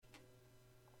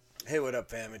Hey, what up,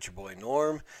 fam? It's your boy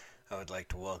Norm. I would like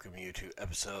to welcome you to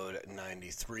episode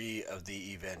 93 of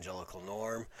the Evangelical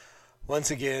Norm.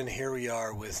 Once again, here we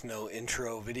are with no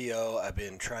intro video. I've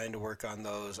been trying to work on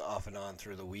those off and on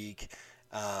through the week.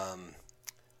 Um,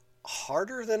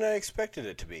 Harder than I expected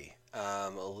it to be.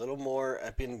 A little more.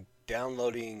 I've been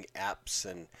downloading apps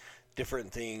and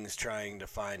different things trying to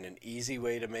find an easy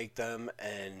way to make them,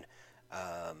 and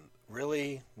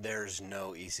really, there's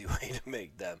no easy way to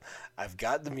make them. I've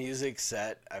got the music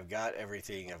set, I've got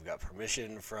everything, I've got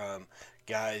permission from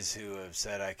guys who have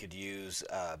said I could use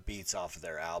beats off of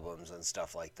their albums and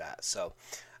stuff like that. So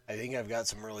I think I've got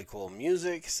some really cool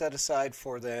music set aside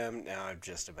for them. Now it's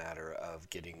just a matter of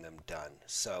getting them done.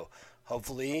 So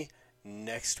hopefully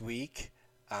next week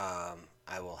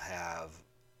I will have,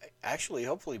 actually,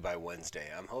 hopefully by Wednesday,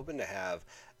 I'm hoping to have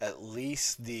at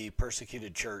least the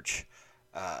persecuted church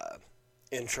uh,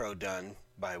 intro done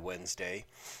by Wednesday.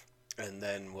 And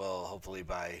then we'll hopefully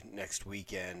by next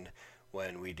weekend,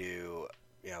 when we do,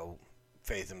 you know,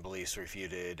 Faith and Beliefs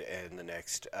Refuted and the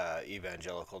next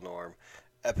Evangelical Norm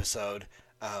episode,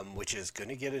 which is going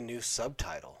to get a new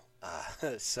subtitle.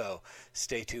 So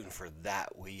stay tuned for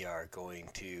that. We are going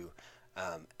to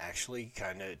actually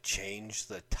kind of change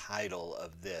the title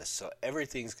of this. So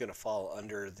everything's going to fall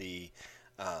under the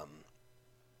um,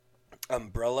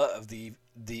 umbrella of the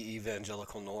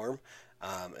evangelical norm,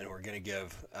 and we're going to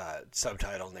give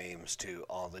subtitle names to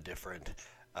all the different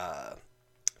uh,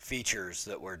 features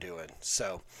that we're doing.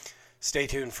 So stay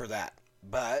tuned for that.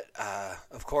 But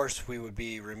of course, we would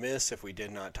be remiss if we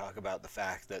did not talk about the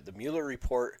fact that the Mueller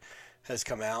report has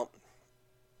come out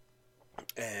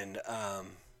and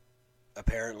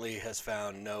apparently has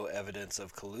found no evidence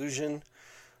of collusion,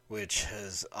 which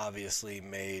has obviously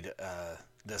made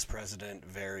this president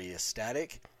very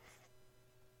ecstatic,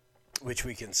 which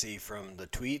we can see from the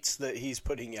tweets that he's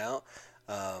putting out.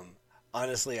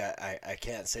 Honestly, I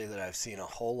can't say that I've seen a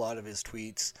whole lot of his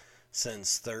tweets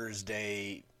since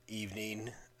Thursday evening,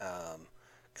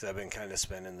 because I've been kind of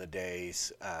spending the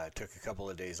days, took a couple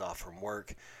of days off from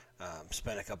work,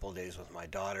 spent a couple of days with my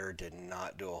daughter, did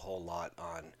not do a whole lot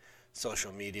on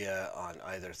social media on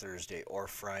either Thursday or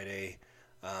Friday.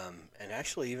 And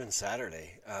actually even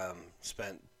Saturday.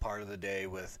 Spent part of the day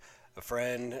with a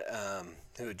friend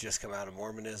who had just come out of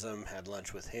Mormonism, had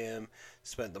lunch with him,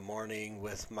 spent the morning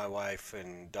with my wife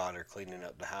and daughter cleaning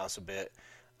up the house a bit.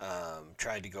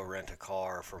 Tried to go rent a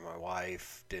car for my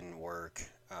wife, didn't work.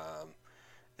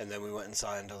 And then we went and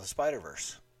saw Into the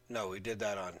Spider-Verse. No, we did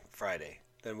that on Friday.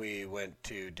 Then we went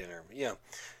to dinner.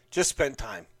 Just spent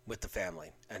time with the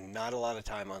family and not a lot of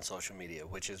time on social media,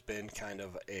 which has been kind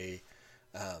of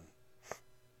um,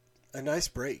 a nice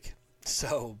break.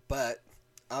 So, but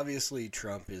obviously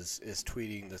Trump is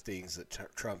tweeting the things that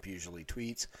Trump usually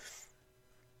tweets.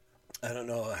 I don't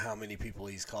know how many people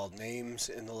he's called names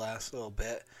in the last little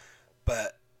bit,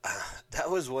 but that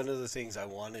was one of the things I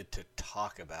wanted to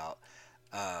talk about,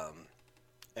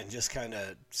 and just kind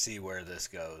of see where this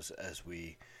goes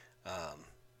um,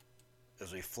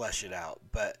 as we flesh it out.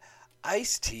 But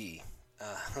Ice-T,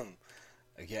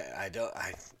 again, I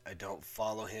don't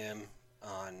follow him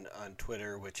on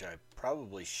Twitter, which I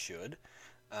probably should.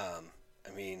 I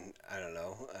mean, I don't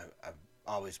know. I've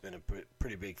always been a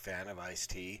pretty big fan of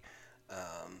Ice-T.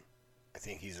 I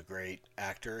think he's a great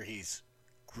actor. He's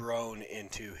grown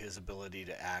into his ability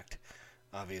to act.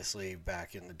 Obviously,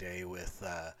 back in the day with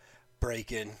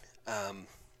Breakin',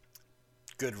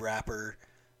 good rapper,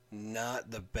 not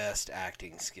the best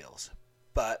acting skills,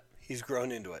 but he's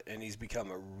grown into it and he's become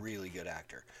a really good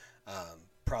actor.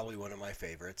 Probably one of my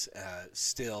favorites.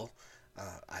 Still,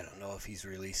 I don't know if he's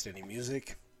released any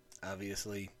music.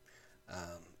 Obviously,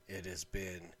 it has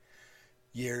been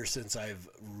years since I've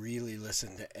really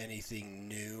listened to anything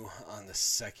new on the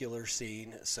secular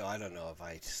scene, so I don't know if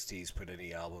Ice-T's put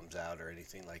any albums out or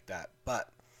anything like that, but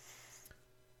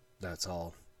that's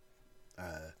all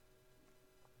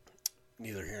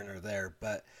neither here nor there.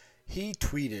 But he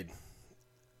tweeted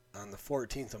on the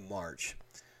 14th of March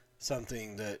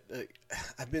something that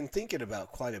I've been thinking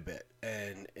about quite a bit,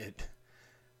 and it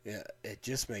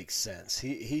just makes sense.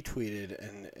 He tweeted,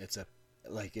 and it's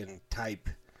like in type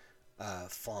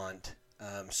font.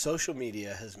 Social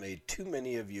media has made too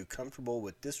many of you comfortable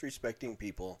with disrespecting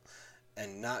people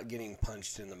and not getting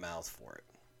punched in the mouth for it.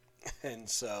 And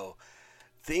so,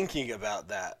 thinking about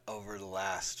that over the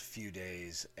last few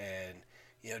days, and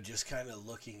just kind of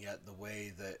looking at the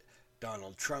way that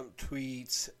Donald Trump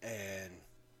tweets, and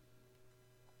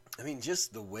I mean,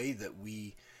 just the way that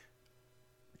we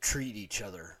treat each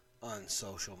other on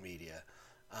social media.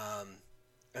 I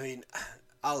mean,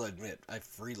 I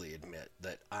freely admit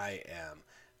that I am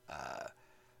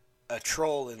a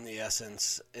troll in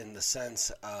the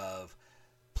sense of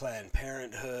Planned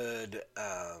Parenthood,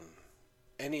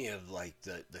 any of like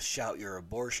the Shout Your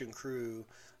Abortion crew,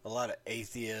 a lot of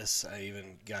atheists. I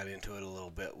even got into it a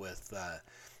little bit with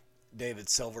David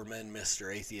Silverman,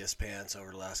 Mr. Atheist Pants,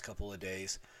 over the last couple of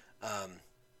days.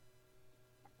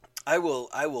 I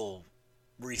will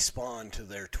respond to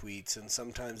their tweets, and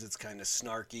sometimes it's kind of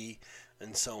snarky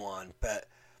and so on, but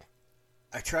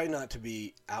I try not to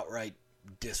be outright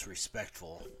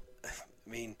disrespectful. I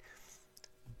mean,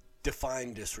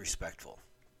 define disrespectful.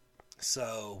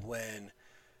 So when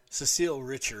Cecile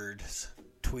Richards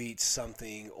tweets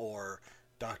something, or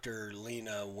Dr.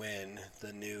 Lena Wynn,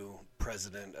 the new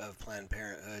president of Planned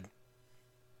Parenthood,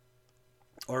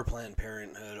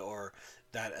 or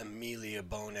that Amelia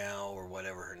Bonow, or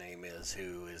whatever her name is,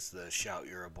 who is the Shout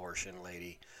Your Abortion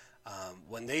lady,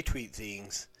 when they tweet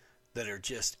things that are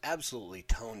just absolutely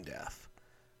tone deaf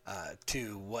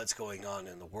to what's going on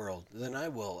in the world, then I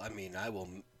will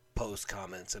post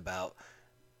comments about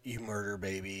you murder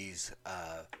babies,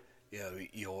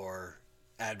 you're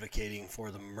advocating for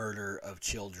the murder of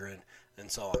children, and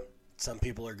so on. Some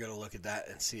people are going to look at that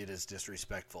and see it as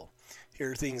disrespectful.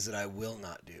 Here are things that I will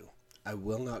not do. I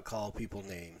will not call people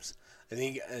names. I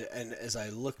think, and as I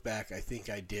look back, I think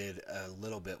I did a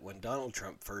little bit when Donald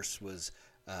Trump first was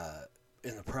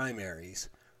in the primaries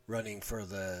running for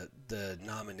the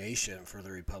nomination for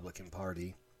the Republican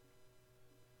Party.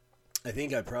 I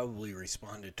think I probably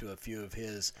responded to a few of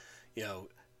his,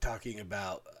 talking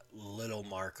about Little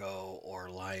Marco or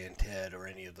Lion Ted or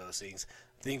any of those things.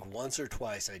 I think once or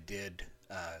twice I did,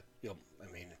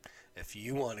 if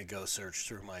you want to go search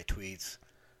through my tweets,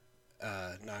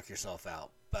 knock yourself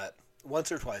out. But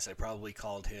once or twice I probably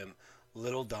called him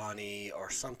Little Donnie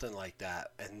or something like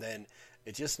that, and then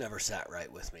it just never sat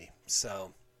right with me.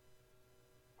 So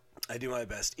I do my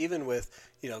best, even with,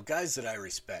 guys that I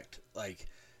respect, like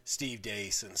Steve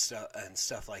Deace and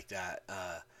stuff like that,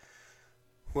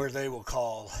 where they will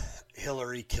call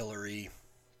Hillary Killery,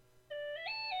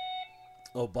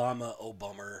 Obama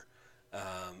Obummer,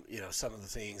 some of the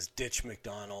things, Ditch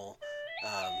McDonnell.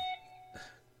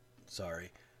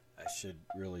 Sorry, I should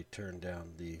really turn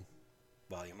down the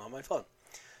volume on my phone.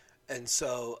 And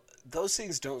so those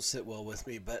things don't sit well with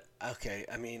me, but okay,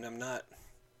 I'm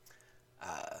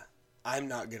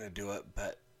not going to do it,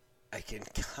 but I can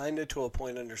kind of to a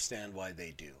point understand why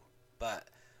they do. But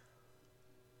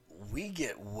we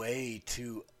get way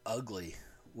too ugly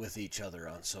with each other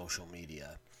on social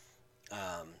media.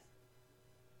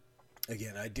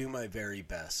 Again, I do my very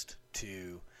best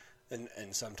to, and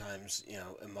sometimes,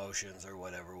 emotions or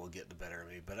whatever will get the better of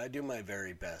me, but I do my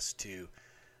very best to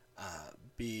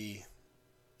be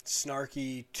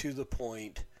snarky, to the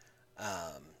point,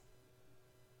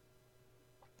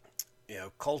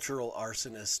 cultural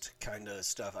arsonist kind of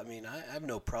stuff. I have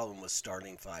no problem with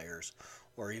starting fires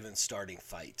or even starting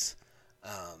fights.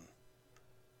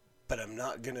 But I'm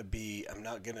not going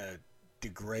to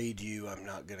degrade you. I'm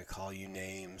not going to call you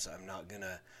names. I'm not going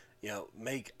to,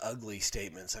 make ugly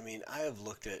statements. I have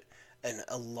looked at, and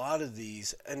a lot of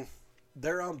these, and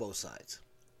they're on both sides.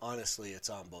 Honestly,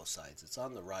 it's on both sides. It's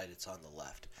on the right, it's on the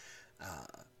left.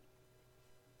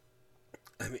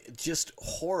 Just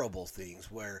horrible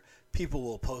things where people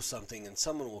will post something and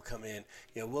someone will come in,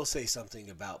 we'll say something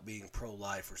about being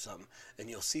pro-life or something, and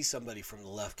you'll see somebody from the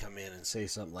left come in and say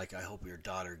something like, I hope your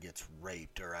daughter gets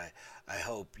raped, or I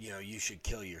hope, you should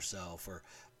kill yourself, or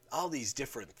all these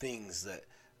different things that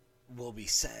will be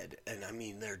said, and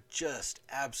they're just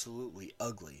absolutely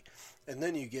ugly. And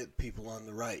then you get people on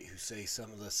the right who say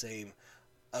some of the same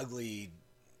ugly,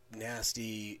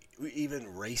 nasty, even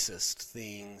racist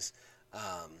things.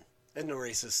 And the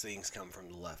racist things come from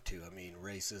the left too.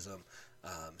 Racism,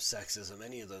 sexism,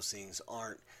 any of those things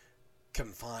aren't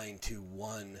confined to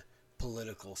one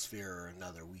political sphere or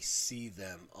another. We see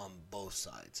them on both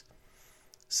sides.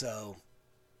 So,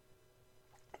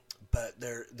 but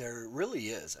there really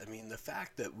is. The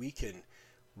fact that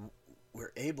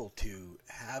we're able to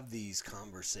have these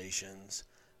conversations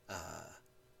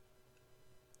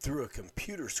through a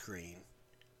computer screen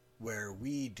where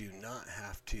we do not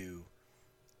have to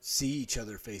see each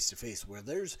other face to face, where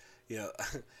there's,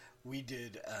 we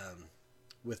did,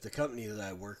 with the company that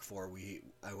I work for,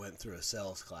 I went through a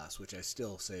sales class, which I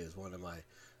still say is one of my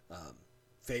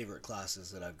favorite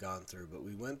classes that I've gone through, but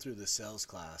we went through the sales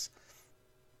class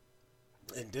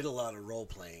and did a lot of role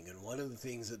playing. And one of the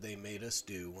things that they made us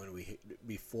do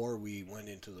before we went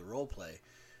into the role play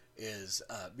is,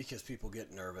 because people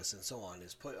get nervous and so on,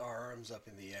 is put our arms up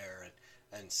in the air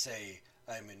and say,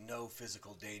 I'm in no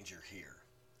physical danger here.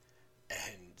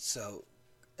 And so,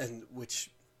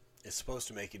 which it's supposed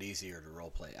to make it easier to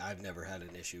role play. I've never had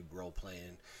an issue role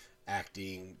playing,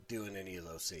 acting, doing any of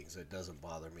those things. It doesn't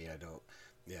bother me. I don't,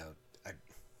 I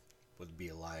would be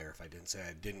a liar if I didn't say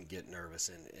I didn't get nervous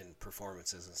in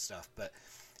performances and stuff, but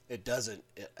it doesn't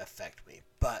affect me.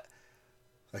 But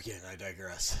again, I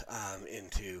digress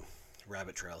into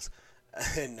rabbit trails.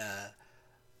 And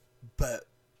but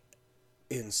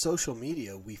in social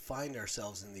media, we find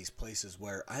ourselves in these places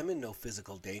where I'm in no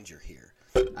physical danger here.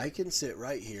 I can sit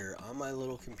right here on my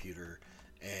little computer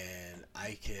and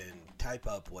I can type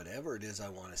up whatever it is I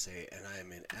want to say, and I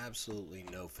am in absolutely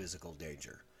no physical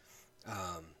danger.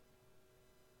 I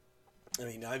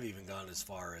mean, I've even gone as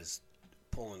far as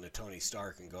pulling to Tony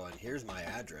Stark and going, here's my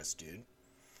address, dude.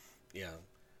 You know,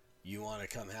 you want to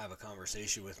come have a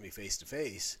conversation with me face to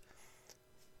face,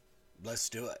 let's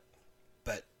do it.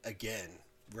 But again,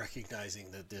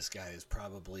 recognizing that this guy is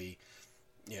probably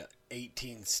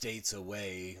 18 states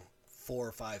away, 4,000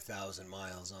 or 5,000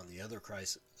 miles on the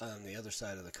other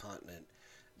side of the continent,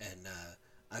 and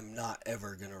I'm not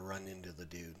ever gonna run into the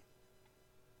dude.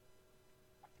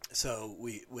 So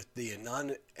with the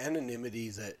anonymity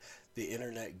that the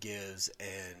internet gives,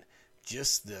 and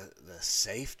just the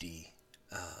safety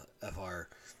of our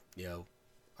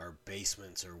our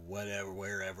basements or whatever,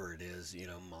 wherever it is,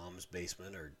 mom's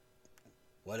basement or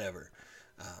whatever,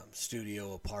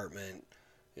 studio, apartment,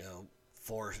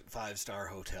 4-5 star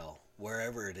hotel,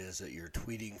 wherever it is that you're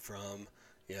tweeting from,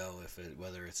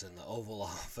 whether it's in the Oval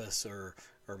Office or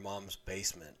mom's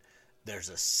basement, there's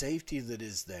a safety that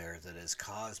is there that has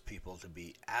caused people to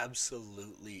be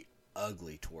absolutely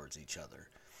ugly towards each other.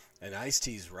 And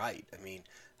Ice-T's right. I mean,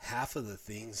 half of the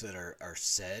things that are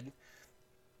said,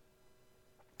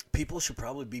 people should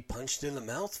probably be punched in the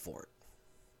mouth for it.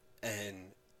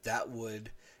 And that would,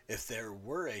 if there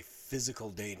were a physical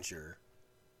danger,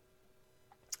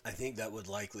 I think that would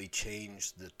likely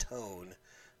change the tone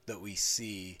that we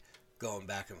see going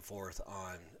back and forth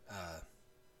on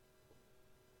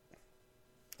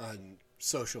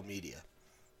social media.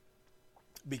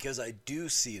 Because I do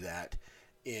see that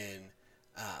in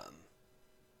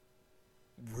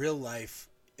real life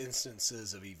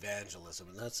instances of evangelism,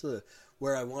 and that's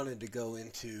where I wanted to go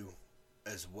into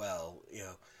as well.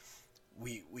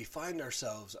 We find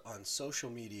ourselves on social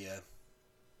media.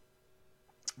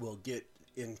 We'll get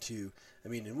into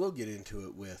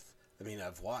it with,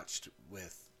 I've watched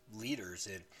with leaders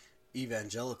in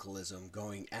evangelicalism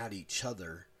going at each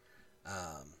other,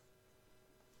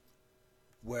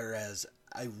 whereas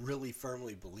I really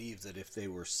firmly believe that if they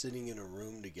were sitting in a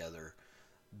room together,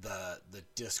 the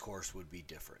discourse would be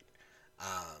different.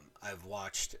 I've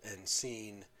watched and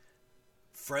seen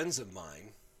friends of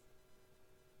mine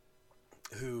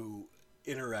who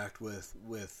interact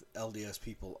with LDS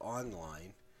people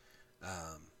online,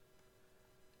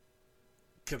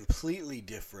 completely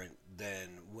different than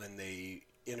when they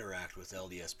interact with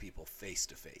LDS people face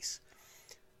to face.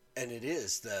 And it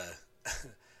is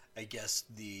I guess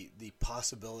the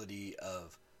possibility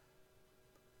of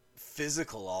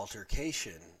physical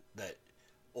altercation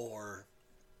or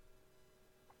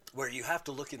where you have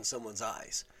to look in someone's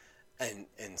eyes and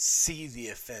see the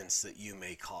offense that you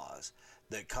may cause,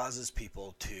 that causes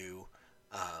people to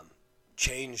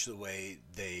change the way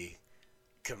they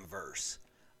converse.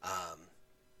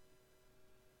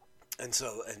 And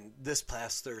this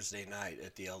past Thursday night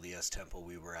at the LDS Temple,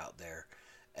 we were out there,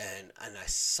 and I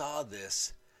saw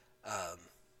this,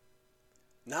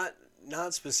 not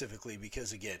specifically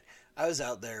because, again, I was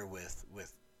out there with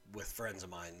friends of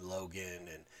mine, Logan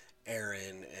and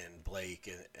Aaron and Blake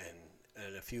and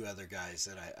a few other guys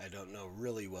that I don't know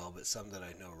really well, but some that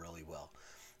I know really well.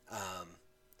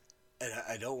 And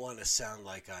I don't want to sound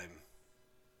like I'm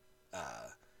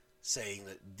saying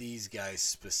that these guys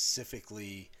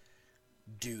specifically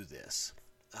do this,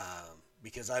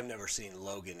 because I've never seen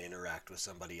Logan interact with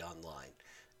somebody online,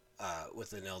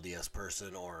 with an LDS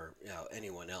person or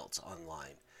anyone else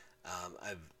online.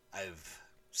 I've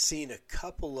seen a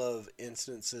couple of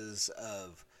instances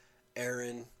of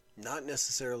Aaron not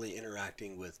necessarily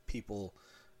interacting with people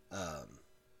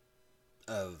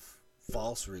of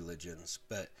false religions,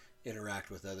 but interact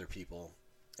with other people,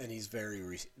 and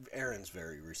Aaron's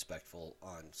very respectful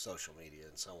on social media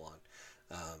and so on.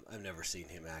 I've never seen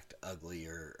him act ugly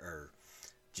or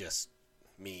just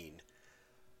mean.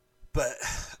 But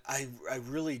I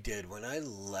really did. When I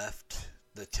left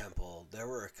the temple, there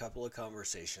were a couple of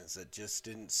conversations that just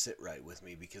didn't sit right with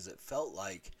me, because it felt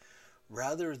like,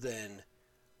 rather than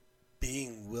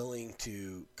being willing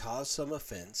to cause some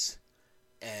offense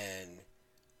and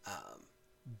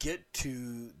get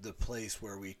to the place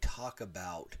where we talk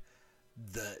about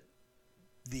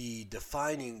the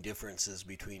defining differences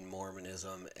between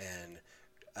Mormonism and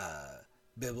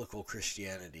biblical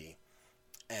Christianity,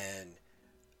 and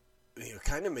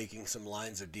kind of making some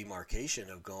lines of demarcation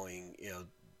of going,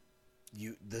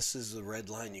 this is the red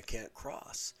line you can't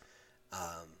cross.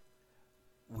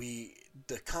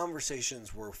 The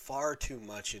conversations were far too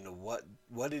much into what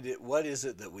is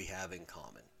it that we have in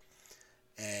common,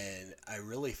 and I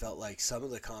really felt like some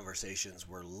of the conversations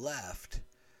were left.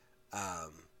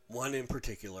 One in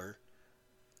particular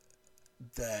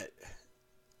that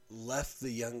left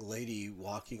the young lady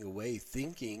walking away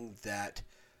thinking that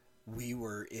we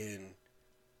were in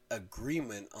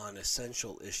agreement on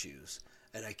essential issues.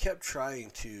 And I kept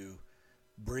trying to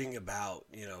bring about,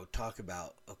 talk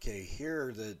about, okay, here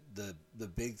are the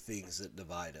big things that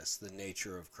divide us: the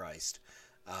nature of Christ,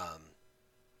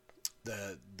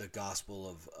 the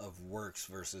gospel of works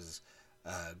versus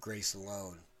grace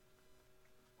alone,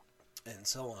 and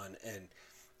so on. And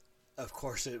of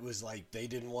course, it was like they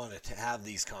didn't want to have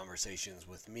these conversations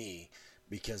with me,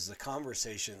 because the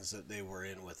conversations that they were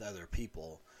in with other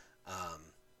people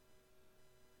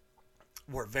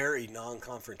were very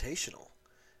non-confrontational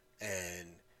and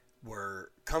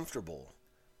were comfortable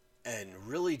and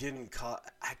really didn't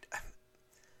I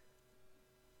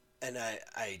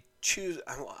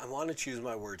want to choose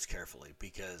my words carefully,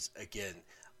 because again,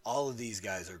 all of these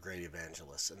guys are great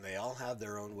evangelists and they all have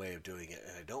their own way of doing it,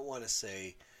 and I don't want to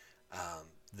say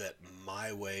that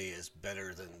my way is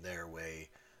better than their way,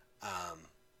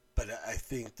 but I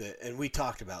think that, and we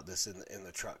talked about this in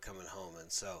the truck coming home,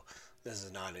 and so this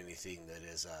is not anything that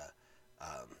is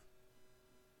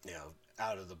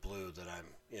out of the blue that I'm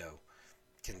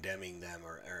condemning them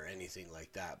or anything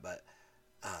like that, but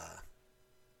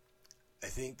I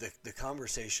think the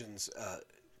conversations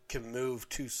can move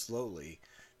too slowly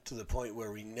to the point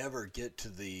where we never get to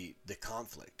the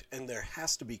conflict, and there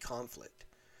has to be conflict.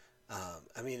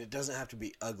 It doesn't have to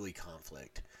be ugly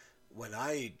conflict. When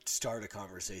I start a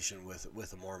conversation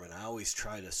with a Mormon, I always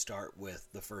try to start with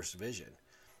the first vision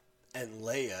and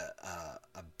lay a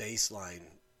baseline,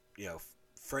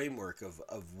 framework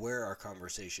of where our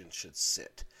conversation should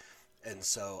sit. And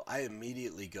so I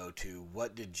immediately go to,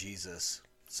 what did Jesus,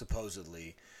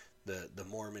 supposedly, the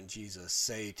Mormon Jesus,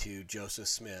 say to Joseph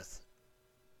Smith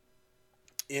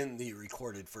in the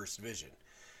recorded first vision?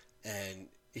 And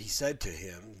he said to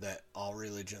him that all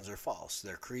religions are false.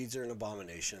 Their creeds are an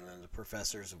abomination, and the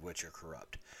professors of which are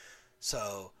corrupt.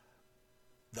 So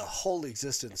the whole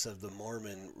existence of the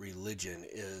Mormon religion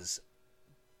is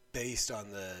based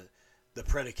on the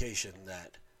predication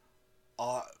that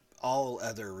all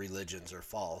other religions are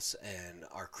false, and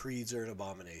our creeds are an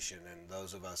abomination, and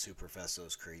those of us who profess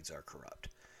those creeds are corrupt.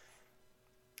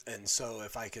 And so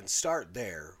if I can start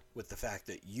there with the fact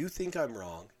that you think I'm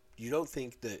wrong, you don't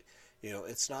think that,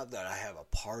 it's not that I have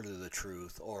a part of the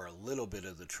truth or a little bit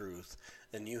of the truth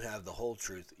and you have the whole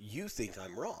truth. You think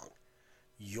I'm wrong.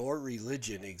 Your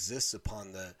religion exists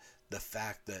upon the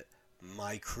fact that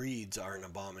my creeds are an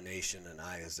abomination and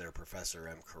I, as their professor,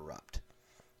 am corrupt.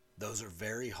 Those are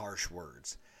very harsh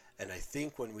words. And I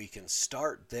think when we can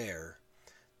start there,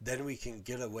 then we can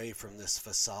get away from this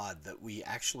facade that we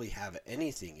actually have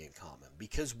anything in common,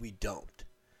 because we don't.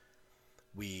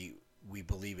 We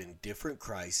believe in different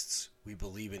Christs. We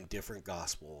believe in different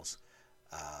gospels.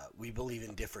 We believe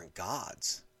in different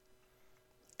gods.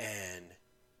 And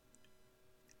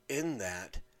in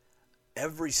that,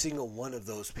 every single one of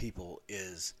those people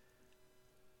is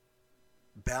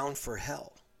bound for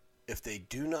hell if they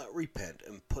do not repent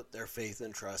and put their faith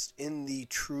and trust in the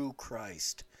true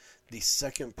Christ, the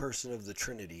second person of the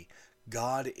Trinity,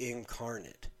 God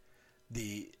incarnate,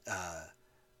 the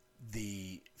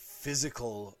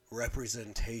physical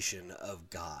representation of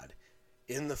God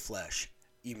in the flesh,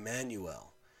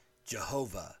 Emmanuel,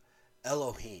 Jehovah,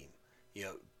 Elohim.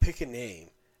 Pick a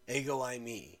name, Ego I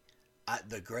Me,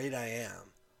 the great I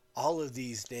am. All of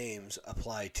these names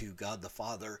apply to God the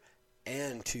Father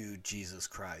and to Jesus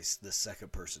Christ, the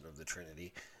second person of the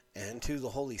Trinity, and to the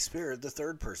Holy Spirit, the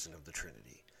third person of the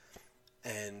Trinity.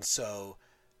 And so,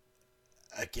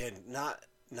 again, not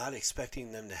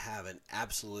expecting them to have an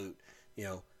absolute,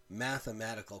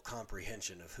 mathematical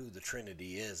comprehension of who the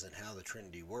Trinity is and how the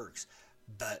Trinity works,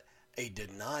 but a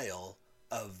denial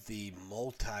of the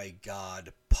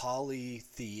multi-God,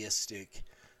 polytheistic,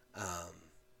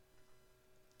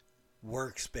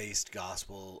 works-based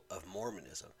gospel of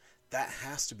Mormonism. That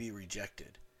has to be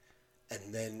rejected.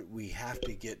 And then we have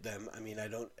to get them.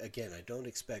 I don't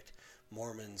expect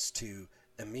Mormons to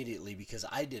immediately, because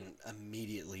I didn't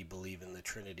immediately believe in the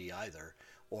Trinity either,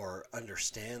 or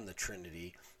understand the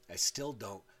Trinity. I still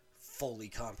don't fully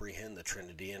comprehend the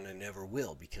Trinity, and I never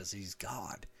will, because he's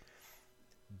God.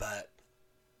 But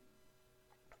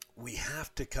we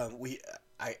have to come.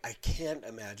 I can't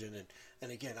imagine,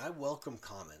 and again, I welcome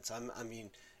comments. I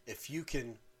mean, if you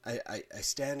can, I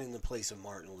stand in the place of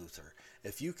Martin Luther.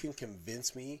 If you can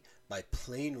convince me by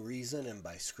plain reason and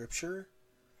by Scripture,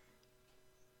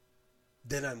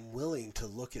 then I'm willing to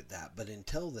look at that. But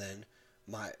until then,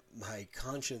 my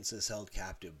conscience is held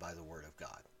captive by the Word of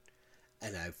God,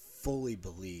 and I fully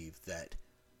believe that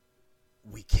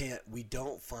we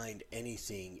don't find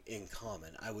anything in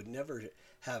common. I would never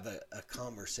have a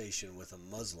conversation with a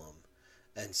Muslim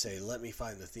and say, let me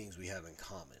find the things we have in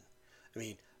common. I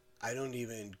mean, I don't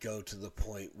even go to the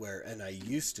point where, and I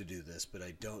used to do this, but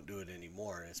I don't do it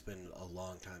anymore, and it's been a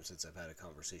long time since I've had a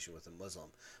conversation with a Muslim,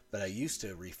 but I used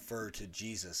to refer to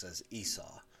Jesus as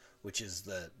Esau, which is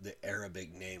the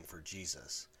Arabic name for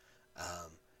Jesus.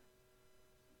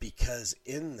 Because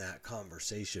in that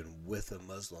conversation with a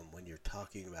Muslim, when you're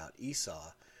talking about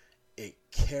Esau, it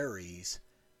carries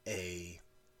a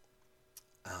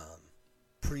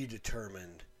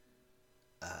predetermined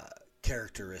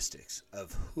characteristics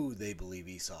of who they believe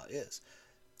Esau is.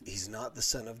 He's not the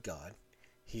Son of God.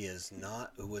 He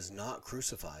was not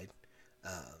crucified.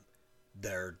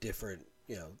 There are different,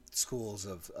 schools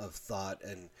of thought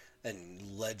and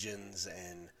legends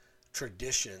and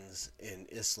traditions in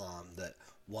Islam that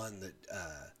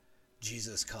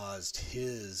Jesus caused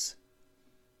his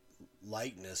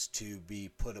likeness to be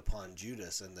put upon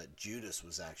Judas, and that Judas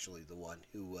was actually the one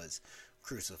who was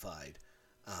crucified.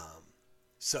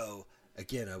 So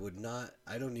again,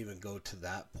 I don't even go to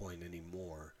that point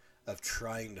anymore of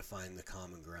trying to find the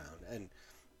common ground. And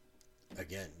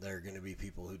again, there are going to be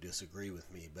people who disagree with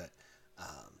me, but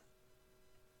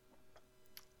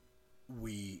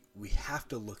we have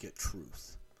to look at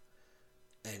truth.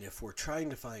 And if we're trying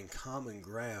to find common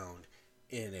ground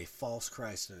in a false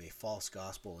Christ and a false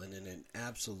gospel and in an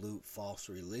absolute false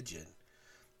religion,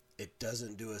 it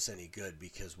doesn't do us any good,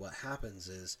 because what happens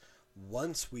is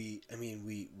once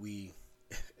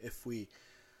if we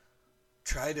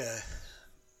try to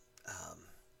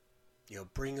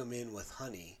bring them in with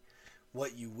honey,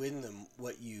 what you bring them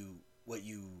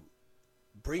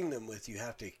with, you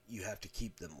have to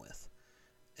keep them with.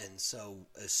 And so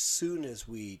as soon as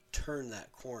we turn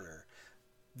that corner,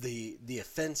 the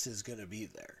offense is going to be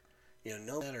there.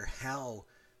 No matter how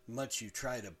much you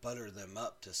try to butter them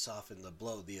up to soften the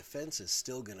blow, the offense is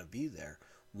still going to be there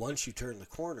once you turn the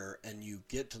corner and you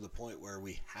get to the point where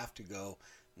we have to go,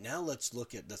 now let's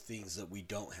look at the things that we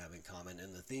don't have in common,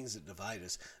 and the things that divide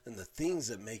us, and the things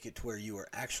that make it to where you are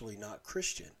actually not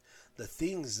Christian, the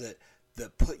things that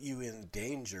put you in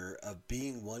danger of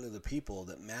being one of the people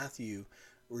that Matthew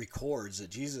records, that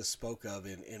Jesus spoke of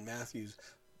in Matthew's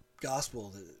gospel,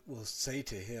 that will say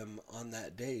to him on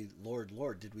that day, Lord,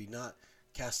 Lord, did we not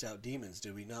cast out demons?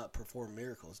 Did we not perform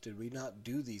miracles? Did we not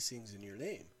do these things in your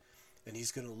name? And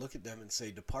he's going to look at them and say,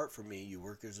 depart from me, you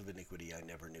workers of iniquity, I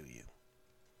never knew you.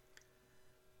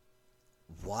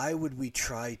 Why would we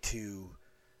try to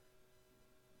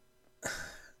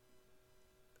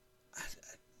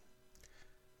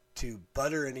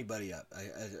butter anybody up?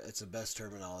 It's the best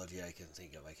terminology I can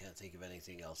think of. I can't think of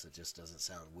anything else that just doesn't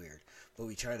sound weird. But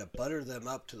we try to butter them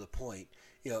up to the point,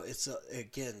 it's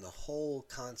again, the whole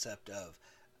concept of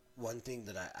one thing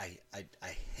that I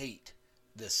hate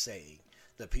this saying,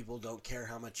 that people don't care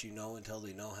how much you know until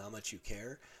they know how much you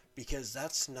care, because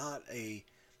that's not a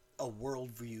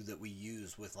worldview that we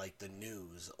use with like the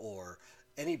news or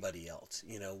anybody else.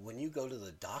 When you go to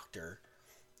the doctor,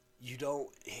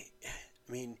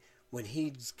 when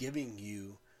he's giving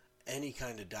you any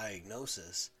kind of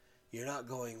diagnosis, you're not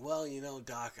going, well,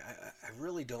 doc, I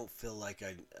really don't feel like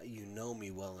you know me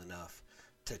well enough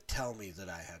to tell me that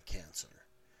I have cancer.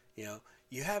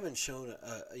 You haven't shown,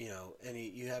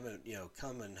 you haven't,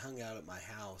 come and hung out at my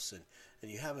house,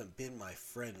 and you haven't been my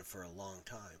friend for a long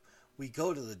time. We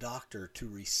go to the doctor to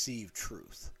receive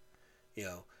truth,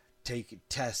 take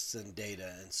tests and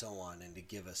data and so on, and to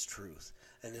give us truth.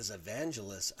 And as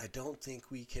evangelists, I don't think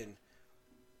we can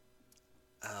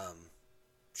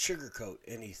sugarcoat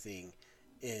anything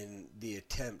in the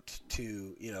attempt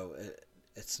to,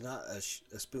 it's not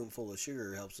a spoonful of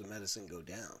sugar helps the medicine go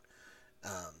down.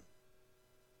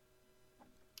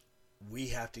 We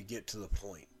have to get to the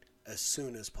point as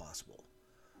soon as possible.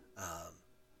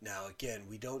 Now, again,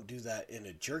 we don't do that in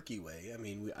a jerky way.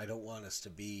 I don't want us to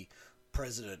be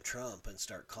President Trump and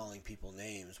start calling people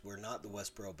names. We're not the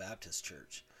Westboro Baptist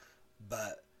Church,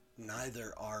 but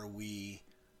neither are we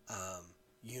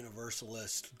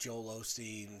Universalist, Joel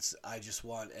Osteen's, I just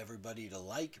want everybody to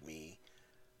like me,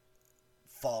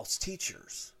 false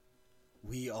teachers.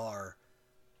 We are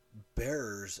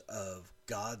bearers of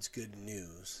God's good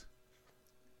news,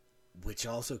 which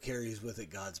also carries with it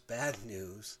God's bad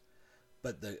news,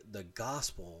 but the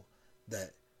gospel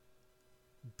that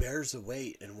bears the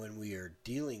weight. And when we are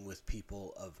dealing with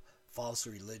people of false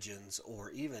religions,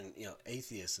 or even,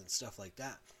 atheists and stuff like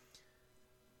that,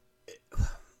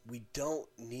 we don't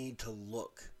need to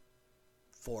look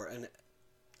for, and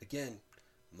again,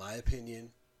 my opinion,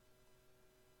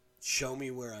 show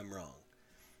me where I'm wrong.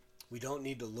 We don't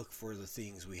need to look for the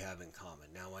things we have in common.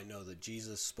 Now, I know that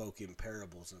Jesus spoke in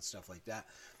parables and stuff like that,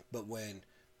 but when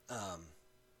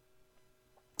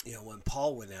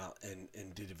Paul went out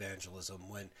and did evangelism,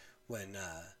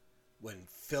 when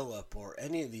Philip or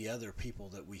any of the other people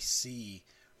that we see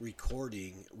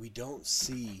recording, we don't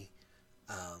see,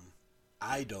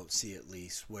 I don't see at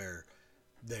least, where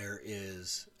there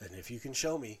is, and if you can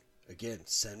show me, again,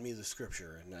 send me the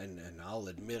scripture, and I'll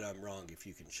admit I'm wrong if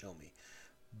you can show me.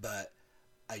 But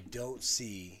I don't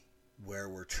see where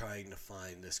we're trying to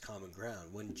find this common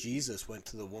ground. When Jesus went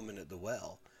to the woman at the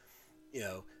well,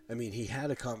 he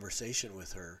had a conversation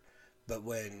with her, but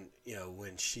when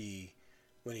he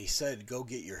said, go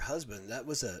get your husband, that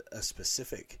was a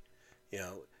specific, he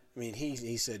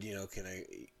said,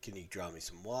 can you draw me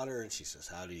some water? And she says,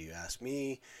 how do you ask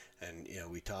me? And,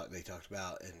 they talked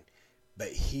about, but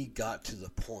he got to the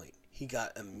point. He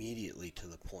got immediately to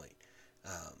the point.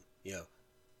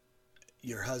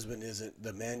 Your husband isn't,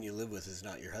 the man you live with is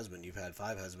not your husband. You've had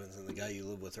 5 husbands, and the guy you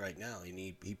live with right now, and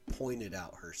he pointed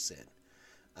out her sin.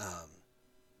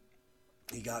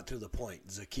 He got to the point.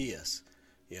 Zacchaeus,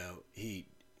 he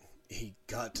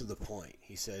got to the point.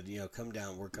 He said, come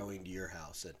down, we're going to your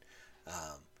house. And,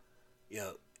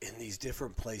 in these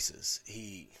different places,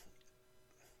 he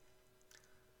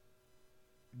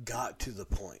got to the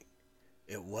point.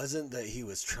 It wasn't that he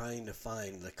was trying to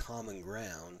find the common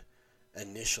ground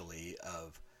initially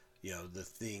of, the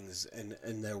things, and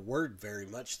there were very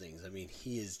much things.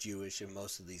 He is Jewish, and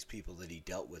most of these people that he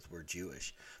dealt with were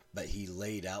Jewish, but he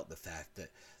laid out the fact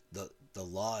that the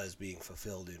law is being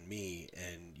fulfilled in me,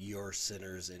 and you're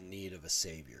sinners in need of a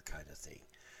savior, kind of thing.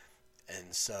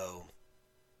 And so,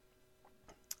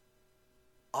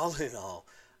 all in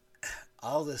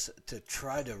all this, to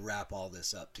try to wrap all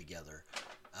this up together,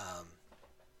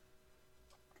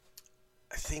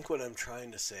 I think what I'm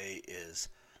trying to say is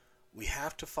we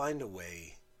have to find a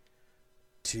way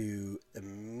to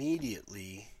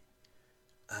immediately,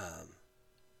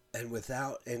 and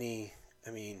without any,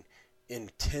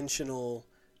 intentional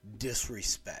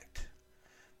disrespect,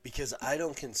 because I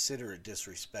don't consider it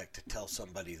disrespect to tell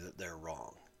somebody that they're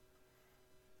wrong.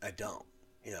 I don't.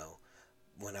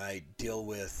 When I deal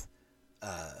with,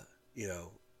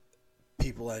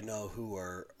 people I know who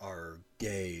are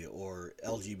gay or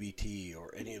LGBT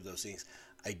or any of those things,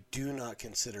 I do not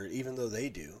consider, even though they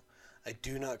do, I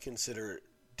do not consider it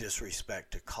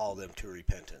disrespect to call them to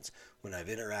repentance. When I've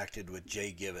interacted with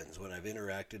Jay Gibbons, when I've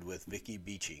interacted with Vicky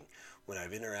Beeching, when I've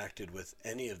interacted with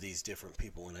any of these different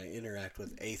people, when I interact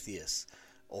with atheists,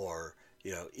 or,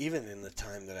 even in the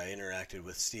time that I interacted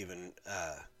with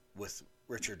with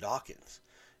Richard Dawkins,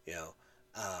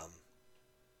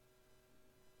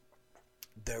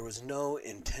 there was no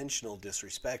intentional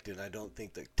disrespect, and I don't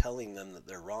think that telling them that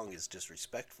they're wrong is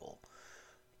disrespectful.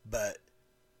 But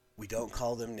we don't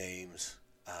call them names.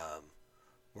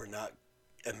 We're not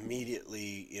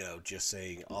immediately, just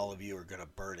saying all of you are going to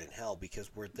burn in hell, because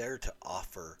we're there to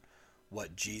offer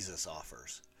what Jesus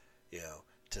offers,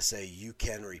 to say you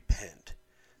can repent.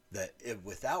 That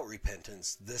without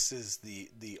repentance, this is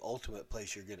the ultimate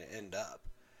place you're going to end up.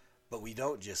 But we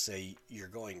don't just say you're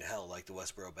going to hell like the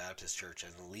Westboro Baptist Church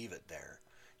and leave it there.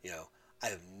 I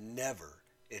have never,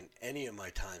 in any of my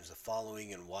times of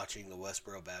following and watching the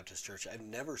Westboro Baptist Church, I've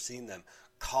never seen them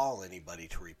call anybody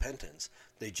to repentance.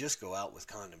 They just go out with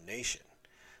condemnation.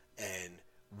 And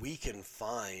we can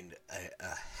find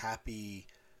a happy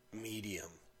medium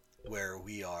where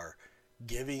we are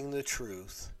giving the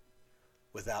truth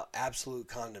without absolute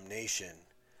condemnation,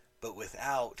 but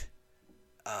without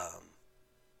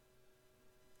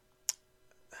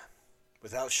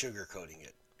sugarcoating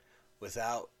it,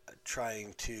 without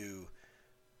trying to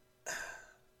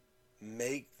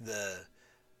make the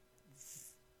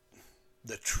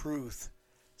truth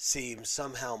seem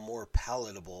somehow more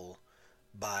palatable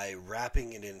by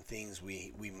wrapping it in things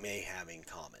we may have in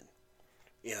common.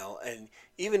 And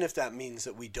even if that means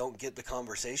that we don't get the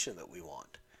conversation that we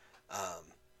want.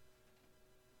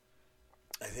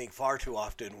 I think far too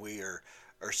often we are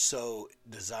so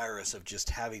desirous of just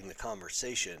having the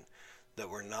conversation that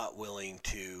we're not willing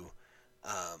to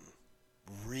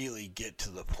really get to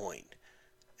the point.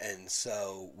 And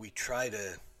so we try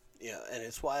to, and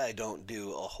it's why I don't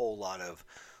do a whole lot of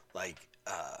like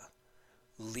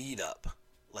lead up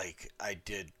like I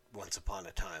did once upon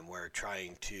a time, where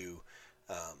trying to,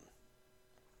 um,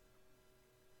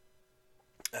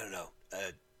 I don't know,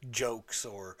 jokes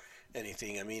or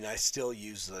anything. I mean, I still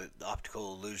use the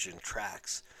optical illusion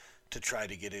tracks to try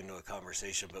to get into a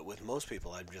conversation, but with most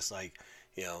people, I'm just like,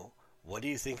 you know, what do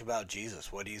you think about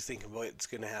Jesus? What do you think about what's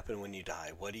going to happen when you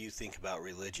die? What do you think about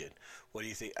religion? What do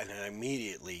you think? And I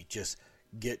immediately just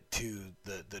get to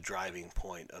the driving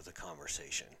point of the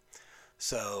conversation.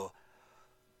 So,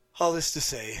 all this to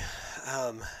say,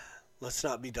 um, let's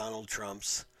not be Donald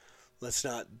Trumps. Let's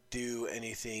not do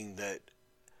anything that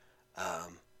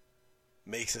um,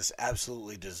 makes us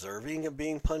absolutely deserving of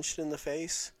being punched in the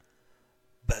face.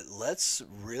 But let's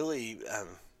really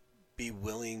be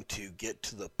willing to get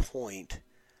to the point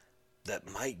that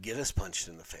might get us punched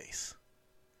in the face.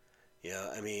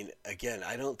 I mean, again,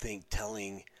 I don't think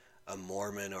telling a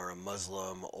Mormon or a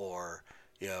Muslim or,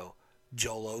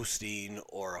 Joel Osteen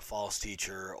or a false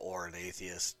teacher or an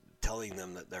atheist, telling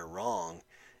them that they're wrong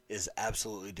is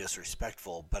absolutely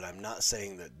disrespectful, but I'm not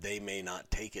saying that they may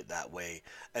not take it that way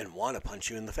and want to punch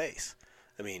you in the face.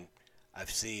 I mean,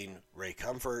 I've seen Ray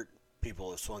Comfort,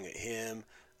 people have swung at him.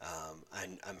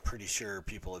 I'm pretty sure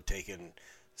people have taken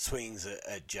swings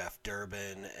at Jeff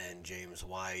Durbin and James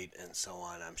White and so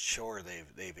on. I'm sure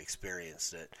they've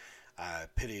experienced it.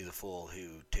 Pity the fool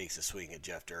who takes a swing at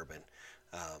Jeff Durbin.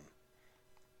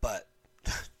 But,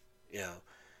 you know,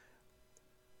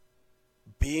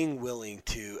 being willing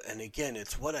to, and again,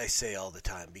 it's what I say all the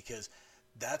time, because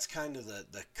that's kind of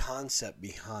the concept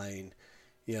behind,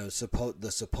 the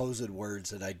supposed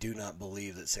words that I do not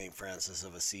believe that St. Francis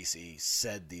of Assisi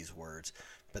said these words,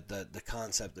 but the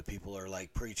concept that people are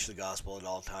like, preach the gospel at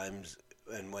all times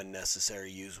and when necessary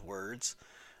use words.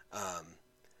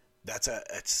 It's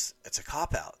a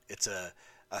cop-out. It's a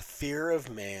fear of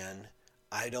man.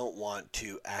 I don't want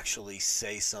to actually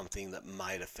say something that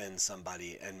might offend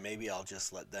somebody, and maybe I'll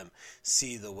just let them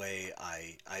see the way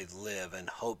I live and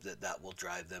hope that will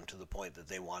drive them to the point that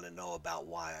they want to know about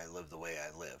why I live the way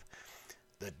I live.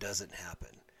 That doesn't happen.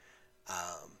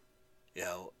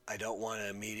 I don't want to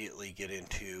immediately get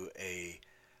into a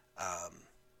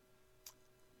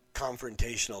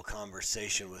confrontational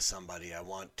conversation with somebody. I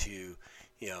want to,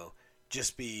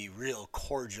 just be real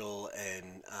cordial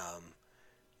and,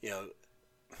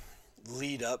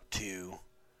 lead up to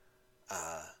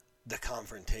the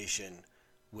confrontation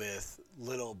with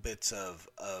little bits of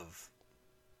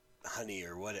honey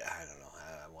or what, I don't know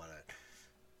how I want to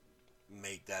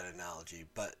make that analogy,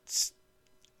 but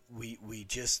we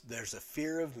just, there's a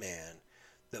fear of man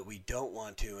that we don't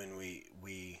want to, and we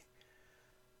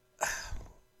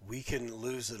can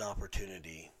lose an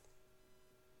opportunity,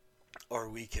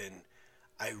 or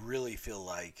I really feel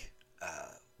like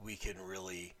we can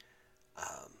really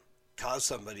cause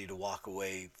somebody to walk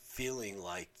away feeling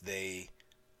like they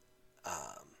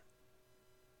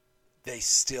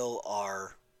still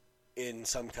are in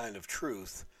some kind of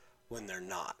truth when they're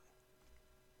not.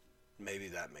 Maybe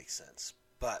that makes sense.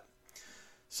 But,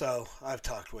 so, I've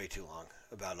talked way too long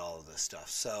about all of this stuff.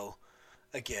 So,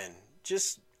 again,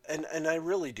 just, and I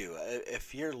really do.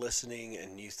 If you're listening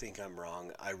and you think I'm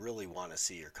wrong, I really want to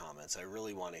see your comments. I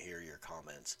really want to hear your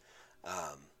comments.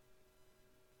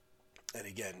 And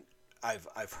again,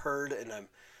 I've heard, and I'm,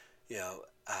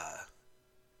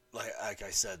 like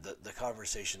I said, the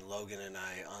conversation Logan and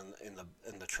I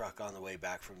in the truck on the way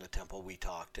back from the temple, we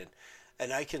talked,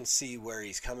 and I can see where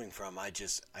he's coming from. I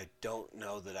don't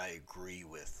know that I agree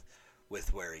with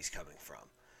where he's coming from.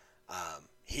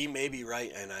 He may be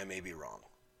right and I may be wrong,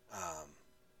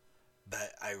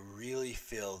 but I really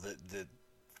feel that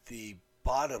the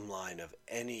bottom line of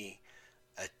any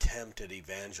attempt at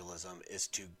evangelism is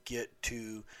to get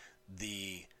to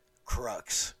the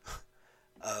crux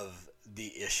of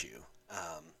the issue,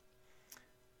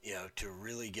 to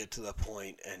really get to the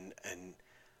point, and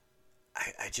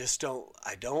I just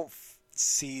don't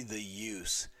see the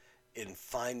use in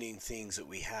finding things that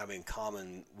we have in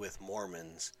common with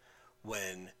Mormons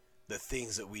when the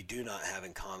things that we do not have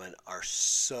in common are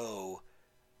so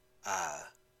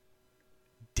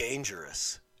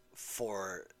dangerous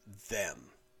for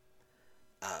them.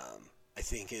 I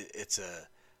think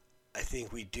I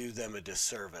think we do them a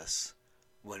disservice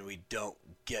when we don't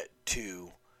get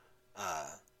to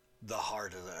the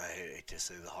heart of I hate to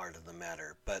say the heart of the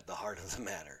matter, but the heart of the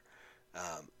matter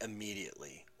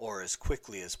immediately or as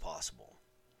quickly as possible.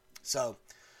 So,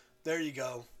 there you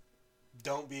go.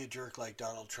 Don't be a jerk like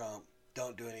Donald Trump.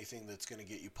 Don't do anything that's going to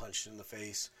get you punched in the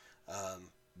face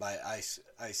by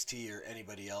Ice-T or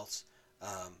anybody else.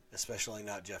 especially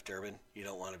not Jeff Durbin. You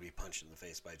don't want to be punched in the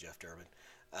face by Jeff Durbin.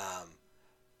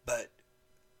 But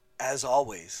as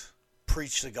always,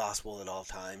 preach the gospel at all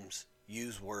times.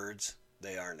 Use words.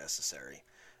 They are necessary.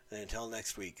 And until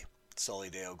next week, Soli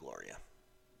Deo Gloria.